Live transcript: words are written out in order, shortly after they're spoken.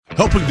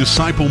helping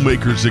disciple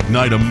makers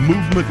ignite a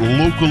movement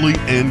locally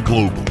and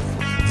globally.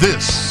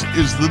 This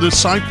is the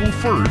Disciple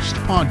First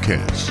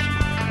podcast.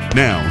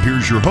 Now,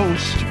 here's your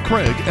host,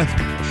 Craig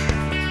Etheridge.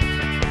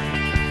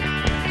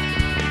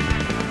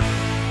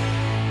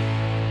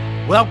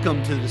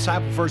 Welcome to the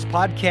Disciple First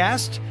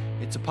podcast.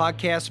 It's a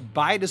podcast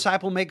by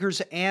disciple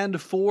makers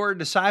and for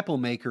disciple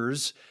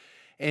makers.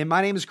 And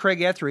my name is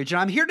Craig Etheridge,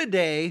 and I'm here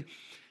today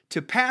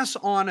to pass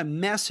on a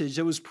message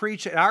that was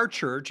preached at our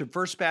church, at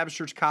First Baptist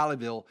Church,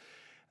 Colleyville,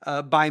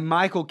 by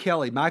Michael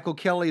Kelley. Michael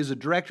Kelley is a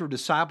director of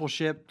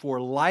discipleship for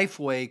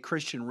Lifeway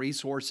Christian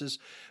Resources.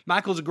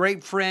 Michael's a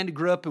great friend. He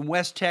grew up in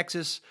West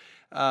Texas.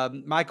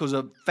 Michael's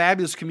a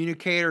fabulous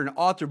communicator and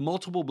author of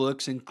multiple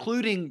books,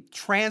 including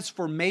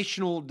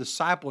Transformational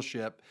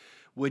Discipleship,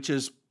 which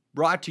is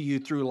brought to you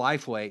through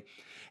Lifeway.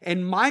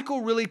 And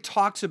Michael really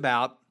talks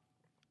about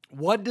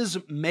what does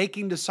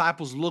making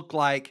disciples look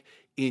like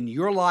in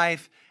your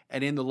life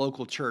and in the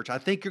local church. I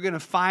think you're going to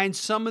find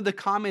some of the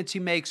comments he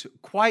makes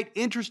quite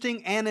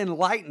interesting and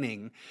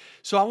enlightening.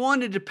 So I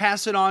wanted to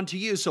pass it on to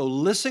you. So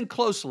listen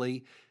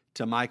closely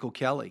to Michael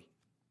Kelley.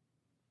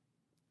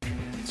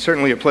 It's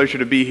certainly a pleasure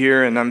to be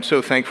here, and I'm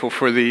so thankful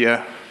for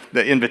the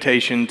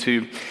invitation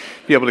to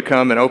be able to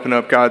come and open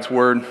up God's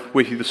Word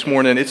with you this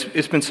morning.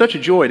 It's been such a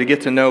joy to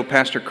get to know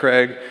Pastor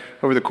Craig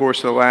over the course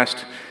of the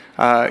last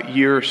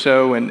year or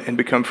so and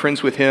become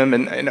friends with him.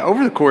 And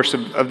over the course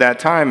of that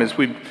time, as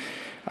we've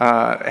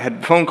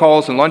had phone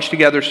calls and lunch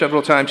together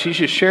several times, he's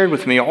just shared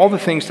with me all the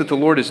things that the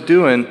Lord is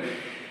doing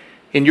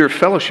in your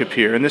fellowship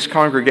here, in this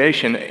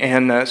congregation.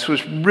 And so I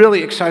was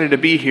really excited to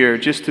be here,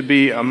 just to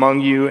be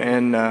among you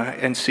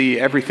and see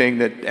everything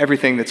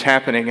that's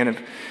happening. And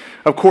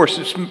of course,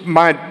 it's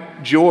my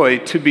joy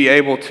to be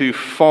able to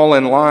fall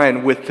in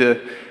line with the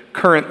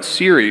current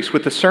series,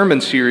 with the sermon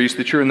series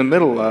that you're in the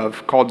middle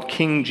of, called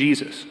King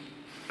Jesus.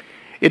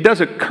 It does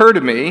occur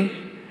to me,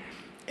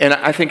 and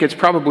I think it's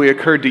probably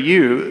occurred to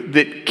you,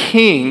 that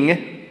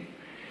King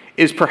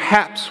is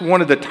perhaps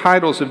one of the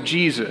titles of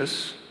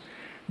Jesus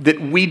that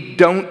we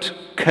don't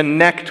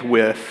connect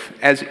with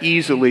as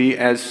easily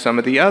as some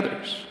of the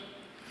others.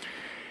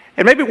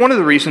 And maybe one of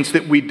the reasons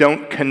that we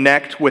don't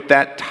connect with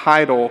that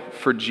title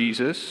for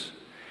Jesus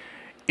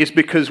is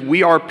because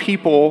we are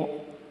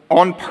people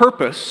on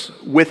purpose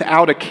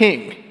without a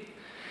king.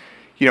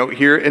 You know,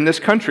 here in this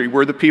country,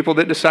 we're the people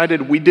that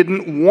decided we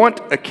didn't want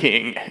a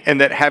king,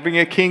 and that having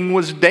a king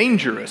was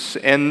dangerous,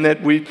 and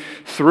that we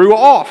threw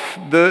off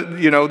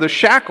the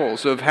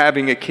shackles of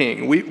having a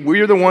king.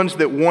 We're the ones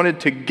that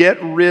wanted to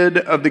get rid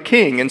of the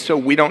king, and so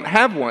we don't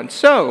have one.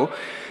 So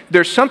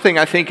there's something,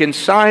 I think,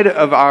 inside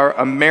of our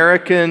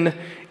American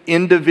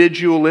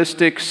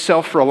individualistic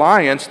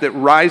self-reliance that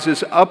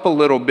rises up a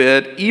little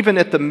bit, even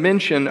at the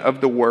mention of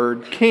the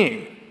word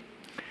king.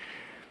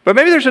 But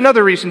maybe there's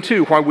another reason,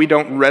 too, why we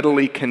don't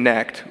readily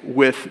connect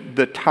with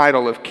the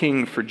title of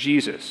king for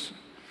Jesus.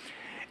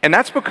 And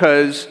that's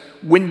because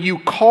when you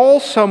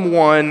call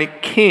someone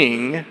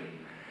king,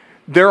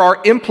 there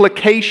are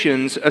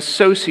implications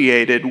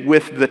associated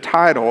with the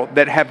title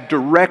that have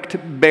direct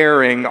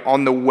bearing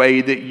on the way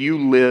that you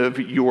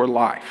live your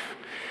life.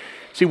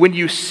 See, when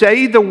you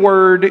say the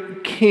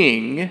word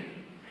king,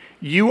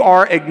 you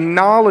are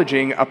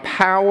acknowledging a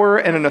power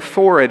and an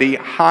authority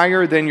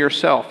higher than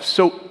yourself.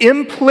 So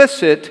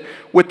implicit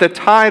with the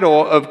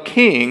title of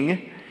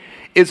king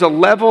is a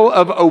level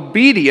of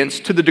obedience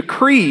to the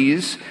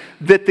decrees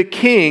that the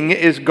king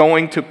is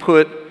going to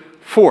put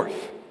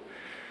forth.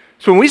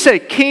 So when we say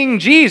King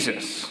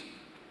Jesus,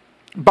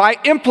 by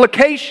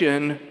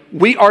implication,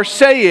 we are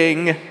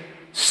saying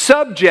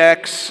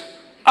subjects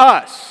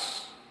us.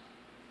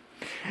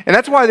 And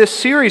that's why this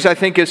series, I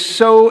think, is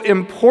so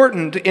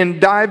important in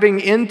diving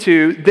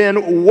into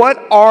then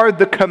what are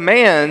the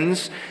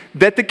commands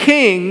that the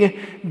king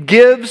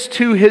gives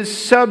to his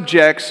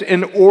subjects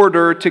in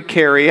order to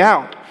carry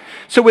out.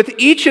 So with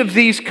each of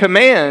these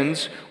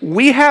commands,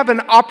 we have an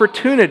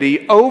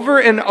opportunity over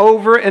and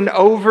over and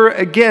over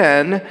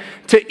again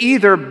to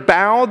either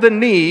bow the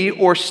knee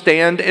or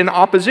stand in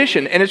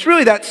opposition. And it's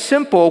really that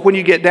simple when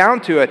you get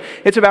down to it.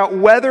 It's about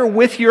whether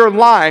with your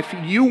life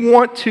you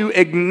want to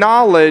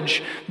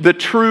acknowledge the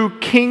true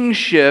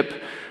kingship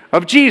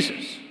of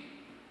Jesus.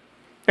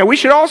 And we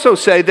should also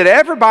say that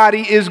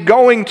everybody is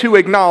going to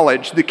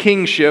acknowledge the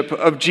kingship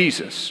of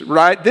Jesus,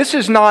 right? This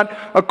is not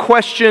a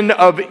question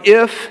of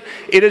if,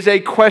 it is a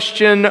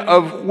question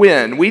of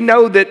when. We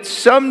know that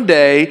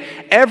someday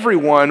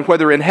everyone,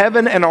 whether in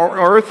heaven and on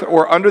earth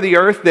or under the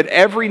earth, that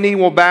every knee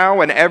will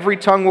bow and every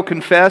tongue will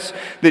confess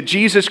that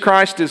Jesus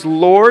Christ is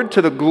Lord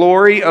to the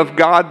glory of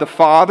God the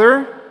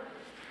Father.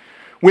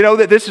 We know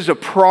that this is a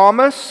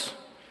promise.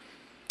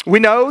 We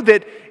know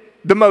that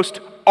the most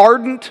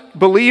ardent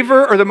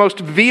believer or the most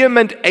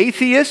vehement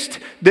atheist,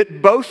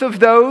 that both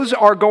of those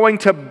are going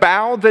to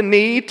bow the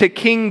knee to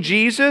King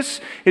Jesus.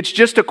 It's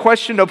just a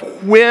question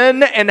of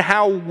when and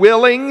how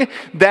willing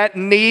that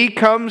knee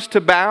comes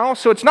to bow.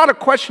 So it's not a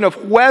question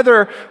of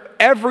whether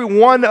every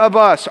one of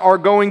us are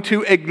going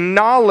to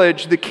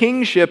acknowledge the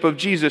kingship of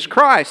Jesus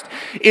Christ.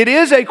 It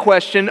is a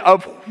question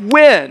of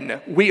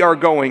when we are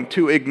going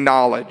to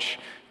acknowledge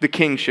the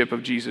kingship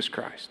of Jesus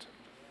Christ.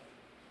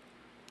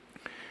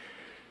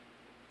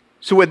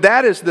 So with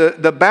that as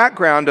the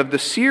background of the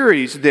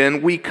series,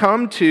 then, we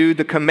come to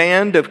the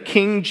command of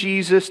King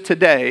Jesus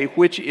today,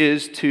 which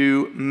is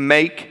to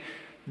make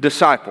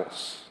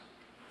disciples.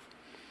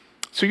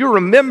 So you'll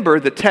remember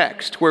the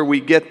text where we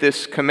get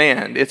this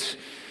command. It's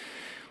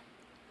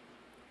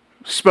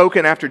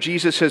spoken after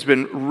Jesus has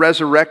been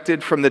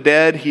resurrected from the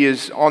dead. He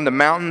is on the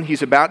mountain.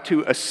 He's about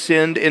to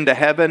ascend into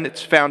heaven.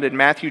 It's found in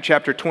Matthew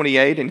chapter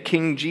 28, and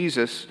King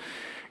Jesus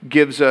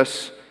gives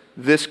us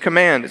this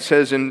command. It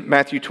says in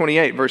Matthew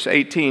 28, verse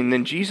 18,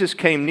 "Then Jesus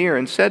came near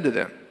and said to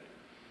them,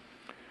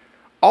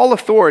 'All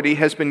authority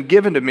has been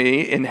given to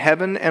me in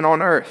heaven and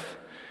on earth.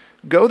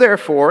 Go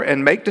therefore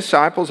and make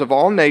disciples of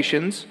all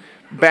nations,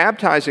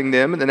 baptizing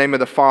them in the name of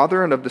the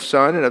Father and of the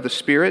Son and of the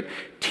Spirit,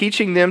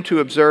 teaching them to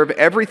observe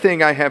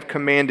everything I have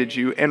commanded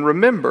you. And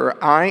remember,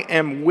 I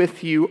am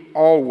with you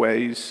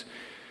always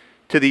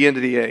to the end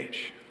of the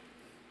age.'"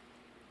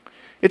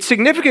 It's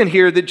significant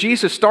here that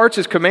Jesus starts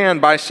his command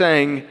by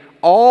saying,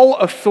 "All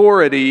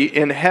authority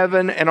in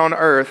heaven and on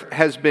earth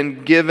has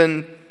been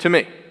given to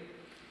me."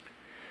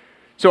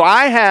 So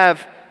I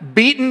have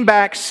beaten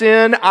back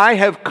sin. I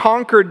have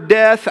conquered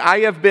death. I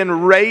have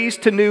been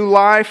raised to new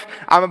life.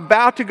 I'm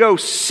about to go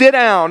sit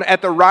down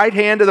at the right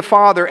hand of the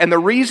Father. And the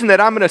reason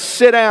that I'm going to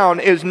sit down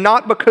is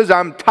not because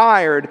I'm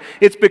tired.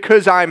 It's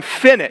because I'm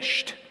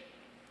finished.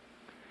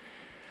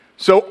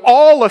 So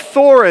all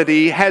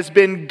authority has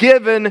been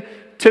given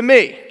to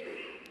me.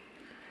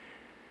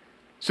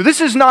 So this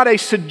is not a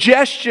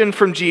suggestion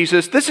from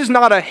Jesus. This is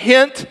not a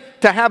hint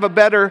to how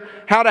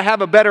to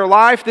have a better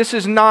life. This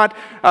is not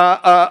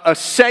a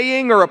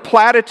saying or a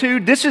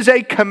platitude. This is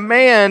a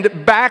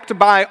command backed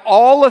by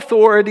all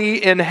authority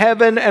in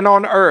heaven and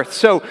on earth.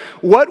 So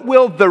what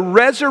will the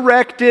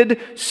resurrected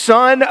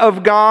Son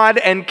of God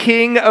and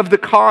King of the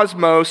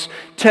cosmos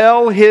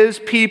tell his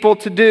people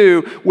to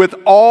do with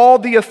all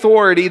the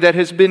authority that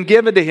has been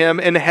given to him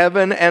in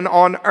heaven and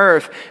on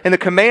earth? And the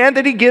command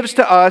that he gives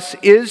to us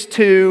is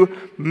to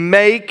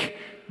make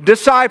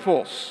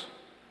disciples.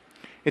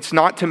 It's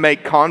not to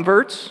make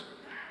converts.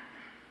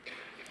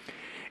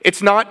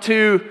 It's not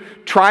to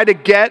try to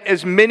get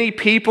as many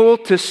people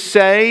to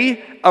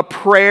say a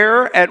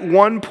prayer at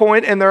one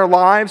point in their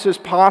lives as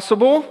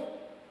possible.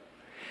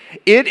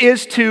 It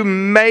is to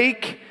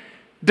make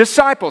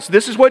disciples.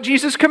 This is what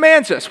Jesus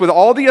commands us with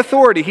all the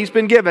authority he's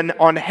been given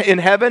in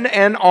heaven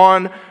and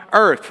on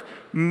earth.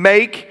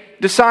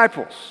 Make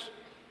disciples.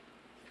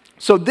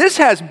 So this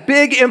has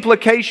big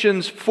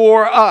implications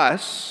for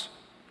us,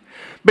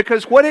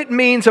 because what it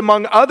means,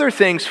 among other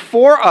things,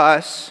 for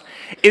us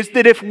is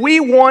that if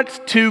we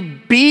want to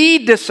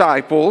be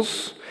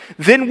disciples,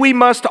 then we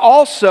must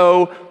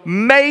also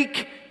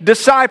make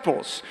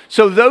disciples.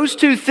 So those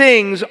two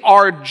things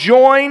are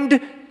joined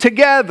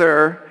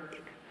together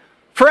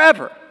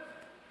forever.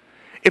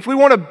 If we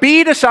want to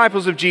be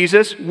disciples of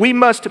Jesus, we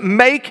must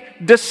make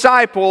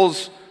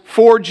disciples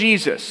for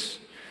Jesus.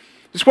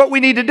 It's what we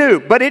need to do.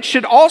 But it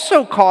should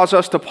also cause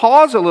us to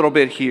pause a little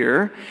bit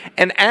here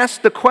and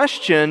ask the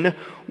question,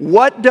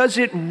 what does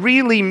it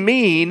really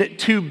mean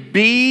to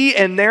be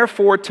and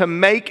therefore to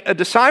make a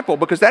disciple?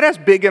 Because that has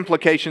big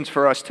implications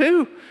for us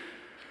too.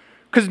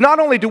 Because not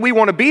only do we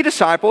want to be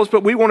disciples,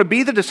 but we want to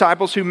be the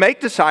disciples who make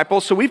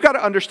disciples. So we've got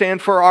to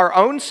understand for our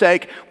own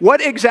sake,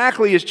 what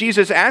exactly is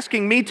Jesus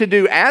asking me to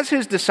do as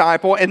his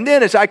disciple? And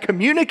then as I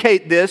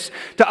communicate this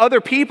to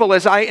other people,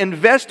 as I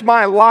invest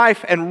my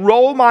life and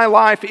roll my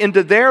life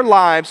into their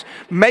lives,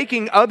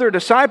 making other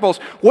disciples,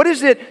 what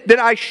is it that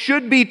I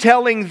should be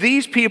telling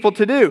these people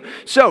to do?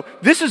 So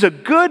this is a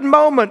good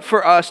moment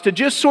for us to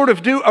just sort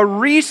of do a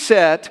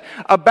reset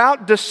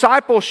about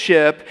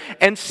discipleship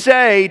and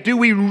say, do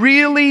we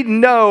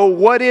really know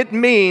what it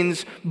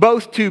means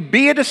both to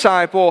be a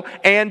disciple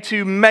and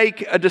to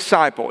make a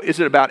disciple?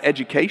 Is it about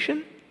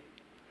education?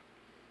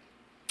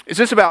 Is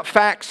this about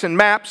facts and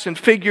maps and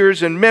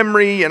figures and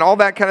memory and all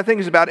that kind of thing?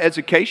 Is it about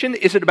education?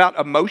 Is it about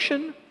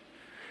emotion?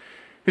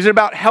 Is it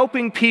about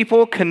helping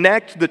people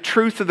connect the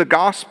truth of the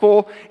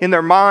gospel in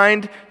their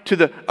mind to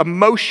the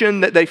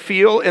emotion that they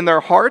feel in their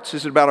hearts?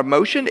 Is it about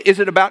emotion?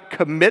 Is it about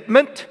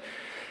commitment?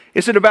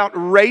 Is it about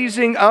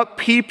raising up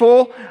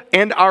people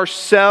and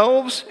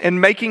ourselves and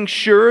making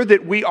sure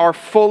that we are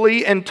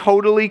fully and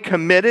totally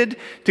committed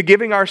to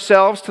giving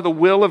ourselves to the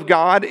will of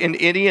God in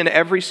any and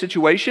every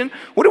situation?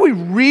 What do we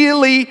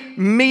really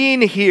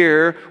mean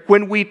here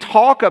when we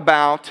talk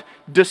about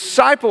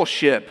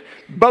discipleship?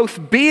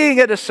 Both being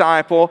a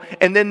disciple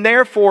and then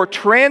therefore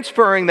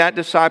transferring that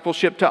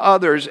discipleship to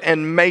others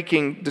and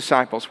making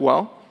disciples.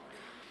 Well,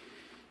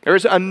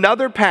 there's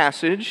another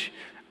passage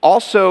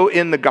also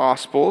in the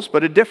Gospels,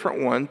 but a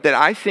different one, that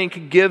I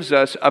think gives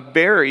us a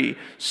very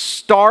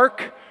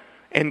stark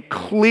and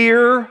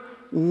clear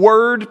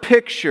word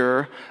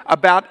picture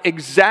about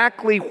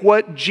exactly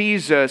what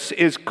Jesus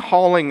is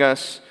calling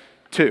us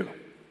to.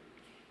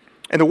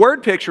 And the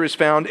word picture is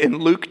found in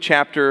Luke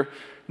chapter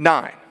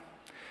 9.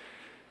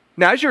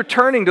 Now, as you're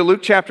turning to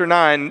Luke chapter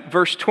 9,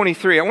 verse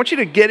 23, I want you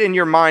to get in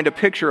your mind a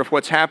picture of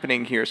what's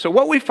happening here. So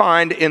what we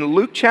find in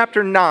Luke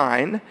chapter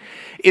 9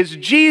 is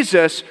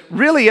Jesus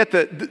really at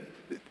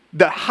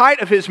the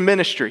height of his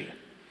ministry.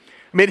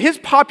 I mean, his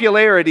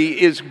popularity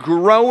is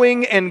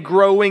growing and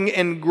growing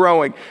and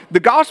growing. The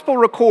gospel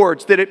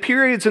records that at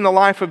periods in the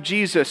life of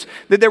Jesus,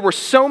 that there were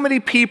so many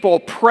people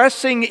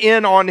pressing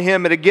in on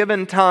him at a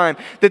given time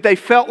that they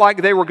felt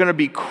like they were going to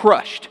be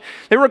crushed.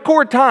 They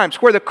record times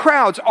where the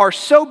crowds are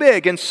so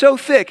big and so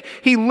thick,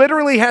 he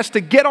literally has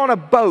to get on a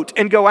boat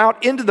and go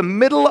out into the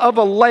middle of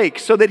a lake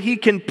so that he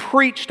can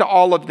preach to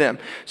all of them.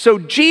 So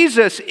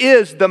Jesus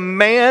is the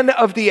man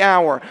of the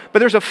hour. But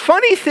there's a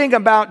funny thing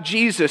about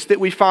Jesus that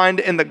we find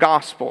in the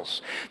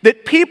Gospels,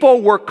 that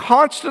people were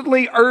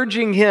constantly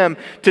urging him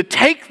to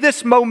take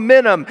this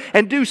momentum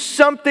and do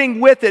something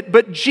with it.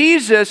 But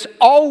Jesus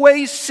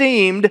always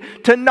seemed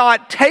to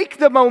not take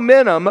the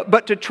momentum,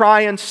 but to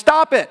try and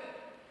stop it.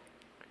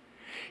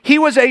 He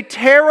was a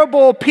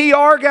terrible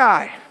PR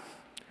guy.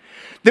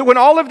 That when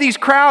all of these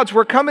crowds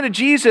were coming to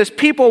Jesus,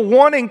 people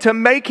wanting to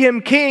make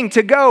him king,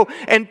 to go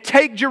and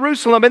take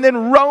Jerusalem and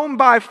then Rome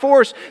by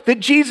force, that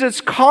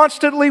Jesus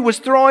constantly was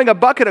throwing a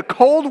bucket of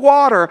cold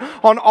water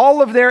on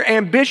all of their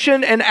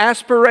ambition and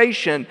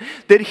aspiration,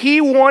 that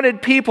he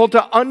wanted people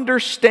to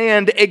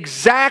understand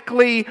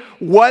exactly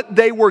what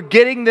they were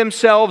getting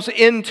themselves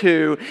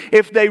into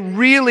if they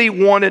really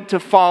wanted to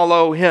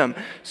follow him.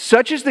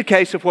 Such is the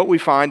case of what we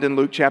find in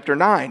Luke chapter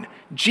 9.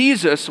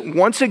 Jesus,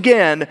 once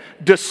again,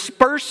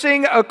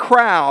 dispersing a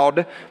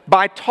crowd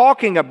by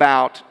talking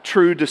about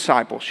true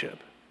discipleship.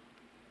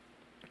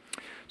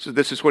 So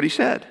this is what he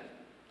said.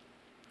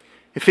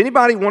 If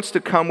anybody wants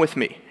to come with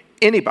me,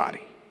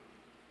 anybody,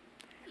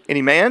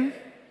 any man,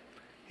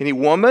 any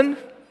woman,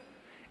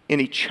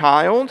 any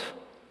child,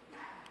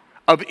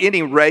 of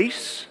any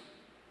race,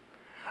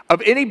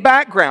 of any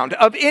background,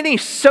 of any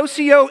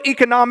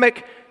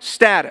socioeconomic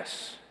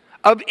status,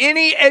 of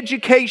any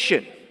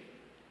education,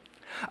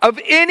 of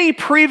any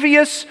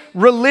previous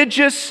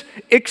religious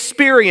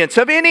experience,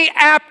 of any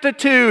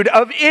aptitude,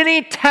 of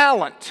any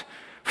talent,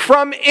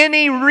 from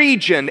any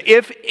region,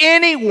 if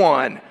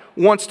anyone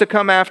wants to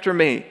come after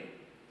me,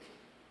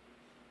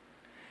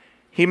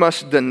 he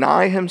must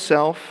deny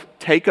himself,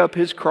 take up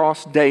his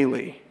cross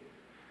daily,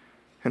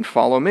 and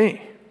follow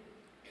me.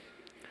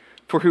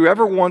 For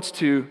whoever wants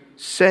to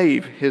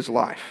save his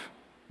life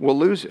will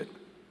lose it.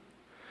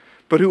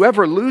 But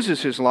whoever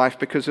loses his life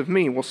because of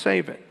me will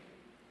save it.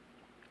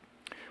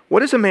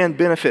 What is a man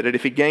benefited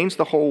if he gains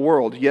the whole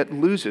world, yet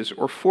loses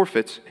or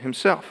forfeits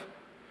himself?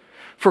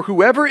 For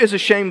whoever is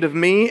ashamed of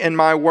me and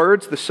my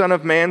words, the Son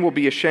of Man will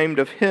be ashamed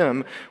of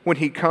him when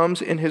he comes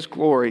in his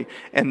glory,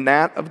 and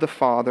that of the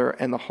Father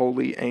and the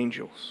holy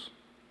angels.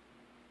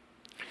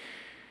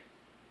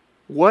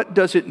 What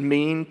does it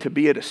mean to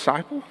be a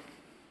disciple?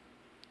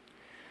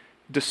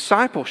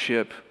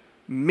 Discipleship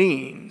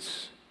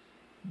means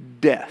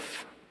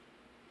death.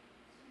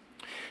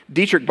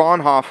 Dietrich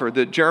Bonhoeffer,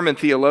 the German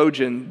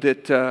theologian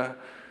that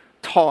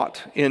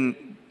taught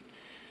in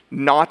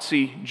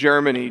Nazi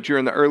Germany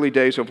during the early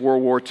days of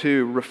World War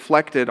II,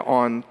 reflected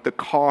on the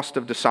cost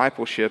of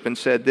discipleship and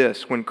said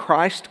this: when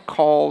Christ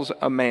calls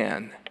a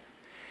man,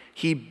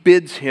 he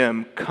bids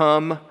him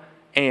come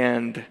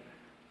and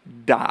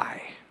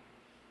die.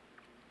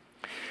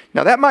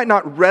 Now that might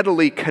not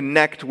readily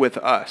connect with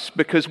us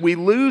because we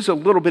lose a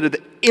little bit of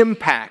the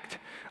impact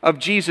of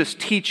Jesus'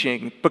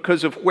 teaching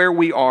because of where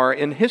we are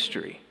in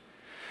history.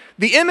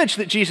 The image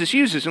that Jesus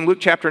uses in Luke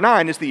chapter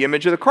 9 is the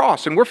image of the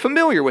cross, and we're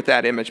familiar with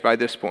that image by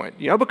this point,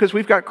 because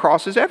we've got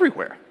crosses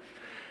everywhere.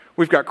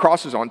 We've got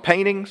crosses on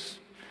paintings,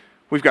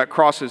 we've got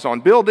crosses on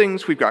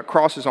buildings, we've got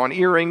crosses on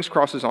earrings,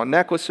 crosses on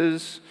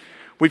necklaces,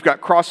 we've got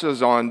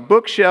crosses on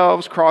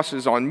bookshelves,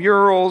 crosses on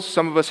murals.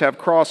 Some of us have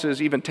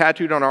crosses even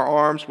tattooed on our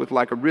arms with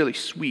like a really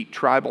sweet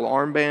tribal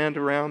armband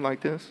around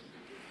like this.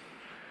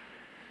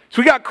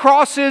 So we got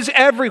crosses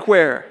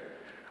everywhere.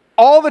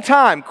 All the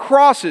time,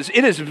 crosses.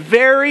 It is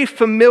very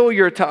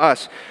familiar to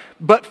us.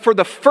 But for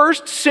the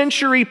first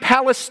century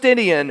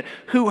Palestinian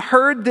who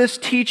heard this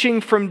teaching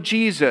from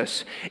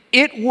Jesus,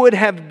 it would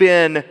have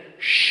been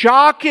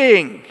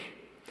shocking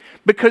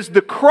because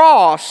the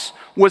cross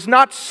was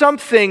not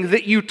something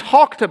that you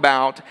talked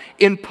about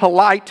in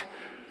polite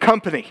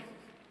company.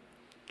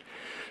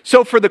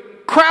 So for the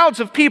crowds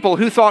of people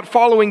who thought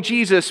following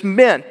Jesus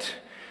meant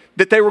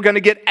that they were going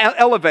to get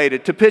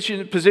elevated to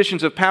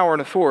positions of power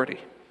and authority,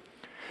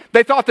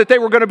 they thought that they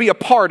were going to be a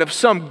part of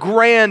some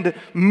grand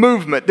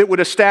movement that would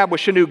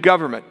establish a new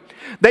government.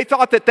 They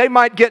thought that they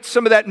might get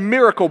some of that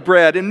miracle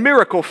bread and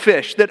miracle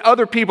fish that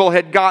other people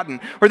had gotten,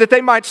 or that they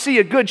might see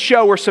a good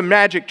show or some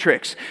magic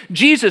tricks.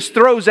 Jesus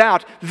throws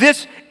out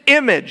this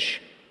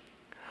image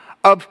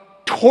of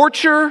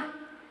torture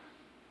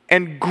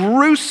and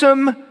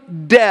gruesome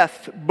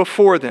death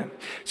before them.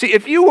 See,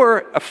 if you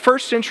were a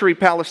first century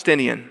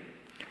Palestinian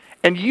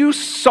and you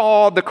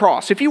saw the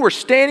cross, if you were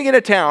standing in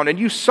a town and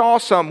you saw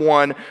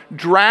someone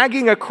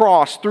dragging a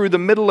cross through the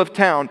middle of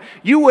town,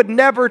 you would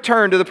never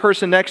turn to the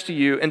person next to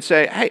you and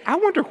say, hey, I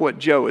wonder what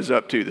Joe is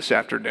up to this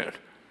afternoon.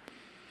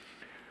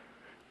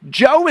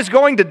 Joe is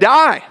going to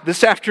die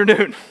this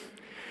afternoon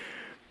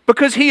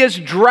because he is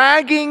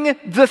dragging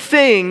the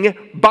thing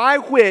by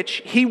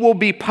which he will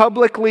be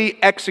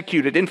publicly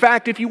executed. In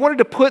fact, if you wanted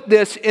to put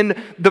this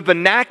in the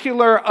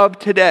vernacular of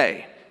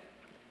today,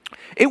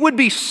 it would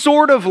be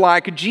sort of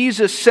like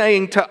Jesus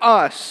saying to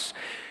us,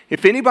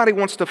 if anybody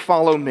wants to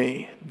follow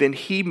me, then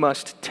he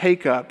must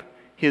take up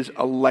his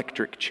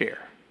electric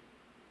chair.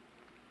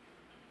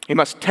 He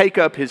must take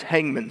up his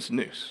hangman's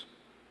noose.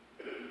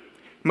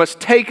 He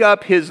must take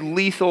up his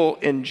lethal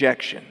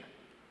injection.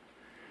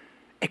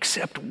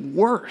 Except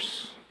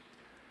worse,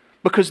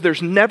 because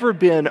there's never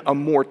been a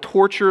more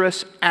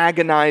torturous,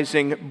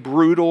 agonizing,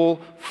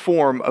 brutal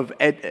form of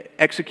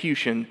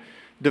execution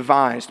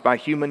devised by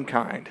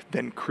humankind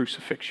than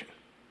crucifixion.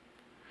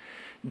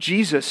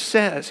 Jesus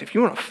says, if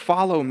you want to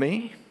follow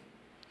me,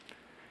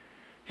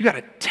 you got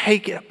to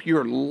take up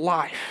your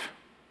life,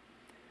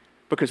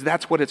 because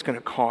that's what it's going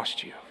to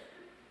cost you.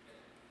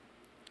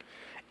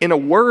 In a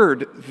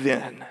word,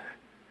 then,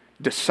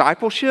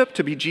 discipleship,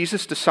 to be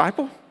Jesus'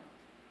 disciple,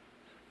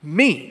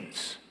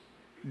 means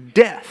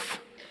death.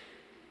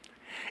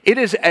 It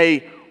is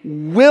a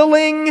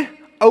willing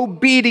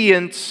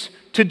obedience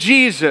to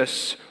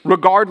Jesus,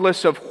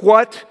 regardless of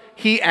what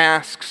he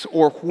asks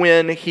or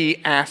when he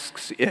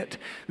asks it.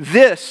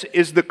 This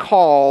is the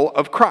call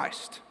of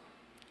Christ.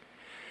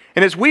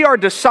 And as we are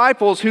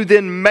disciples who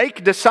then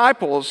make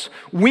disciples,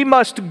 we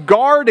must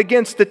guard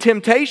against the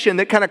temptation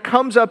that kind of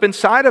comes up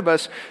inside of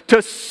us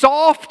to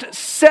soft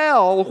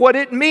sell what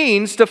it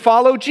means to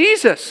follow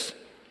Jesus.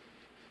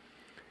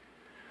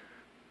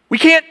 We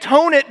can't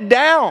tone it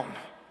down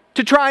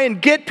to try and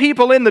get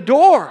people in the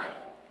door.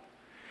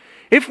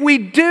 If we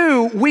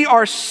do, we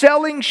are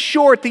selling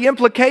short the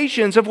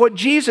implications of what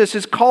Jesus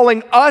is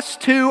calling us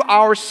to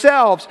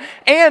ourselves.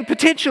 And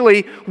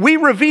potentially, we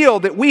reveal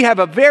that we have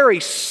a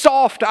very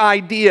soft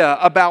idea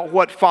about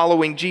what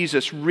following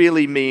Jesus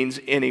really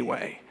means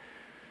anyway.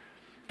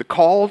 The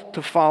call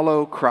to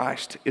follow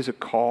Christ is a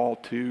call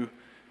to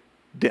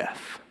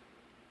death.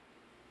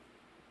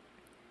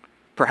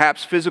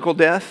 Perhaps physical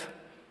death,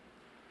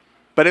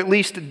 but at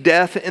least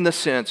death in the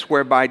sense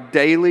whereby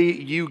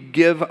daily you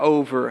give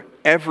over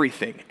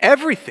everything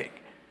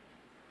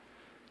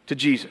to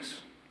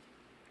Jesus.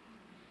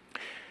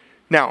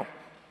 Now,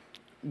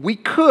 we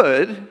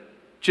could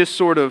just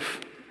sort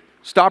of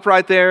stop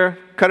right there,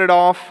 cut it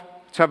off,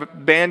 let's have a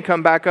band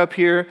come back up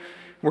here,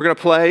 we're going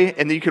to play,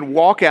 and then you can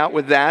walk out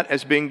with that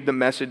as being the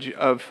message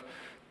of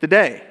the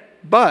day.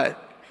 But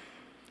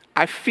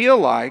I feel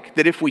like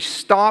that if we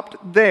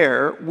stopped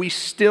there, we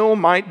still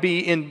might be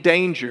in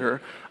danger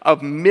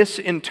of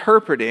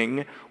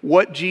misinterpreting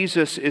what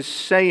Jesus is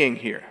saying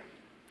here.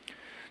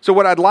 So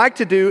what I'd like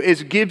to do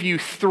is give you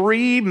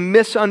 3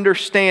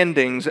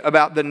 misunderstandings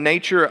about the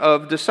nature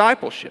of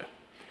discipleship.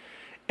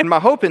 And my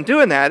hope in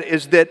doing that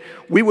is that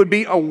we would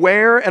be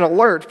aware and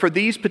alert for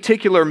these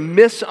particular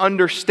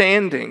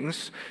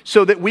misunderstandings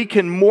so that we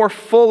can more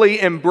fully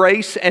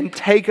embrace and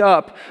take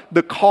up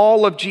the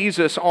call of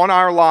Jesus on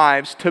our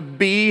lives to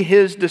be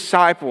his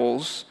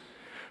disciples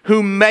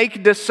who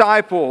make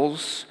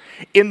disciples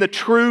in the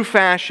true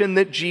fashion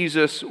that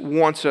Jesus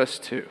wants us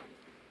to.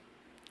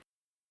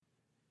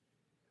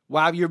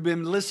 Wow, you've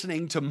been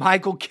listening to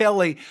Michael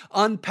Kelley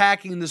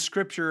unpacking the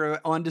scripture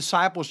on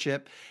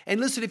discipleship.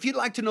 And listen, if you'd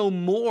like to know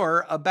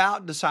more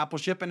about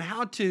discipleship and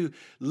how to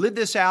live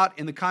this out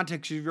in the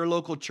context of your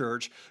local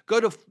church, go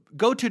to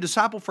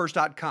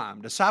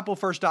disciplefirst.com,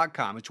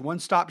 disciplefirst.com. It's a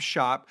one-stop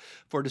shop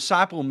for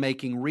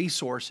disciple-making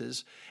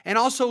resources. And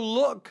also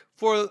look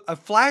for a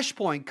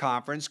Flashpoint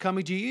conference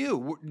coming to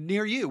you,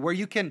 near you, where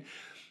you can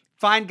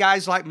find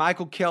guys like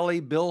Michael Kelley,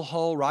 Bill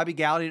Hull, Robbie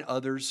Gowdy, and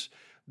others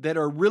that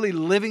are really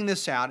living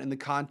this out in the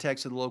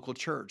context of the local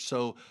church.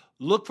 So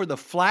look for the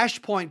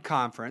Flashpoint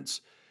Conference,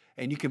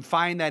 and you can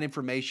find that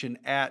information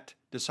at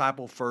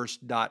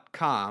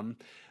disciplefirst.com.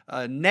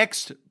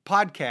 Next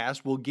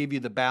podcast will give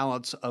you the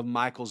balance of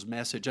Michael's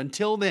message.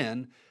 Until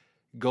then,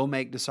 go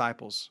make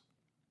disciples.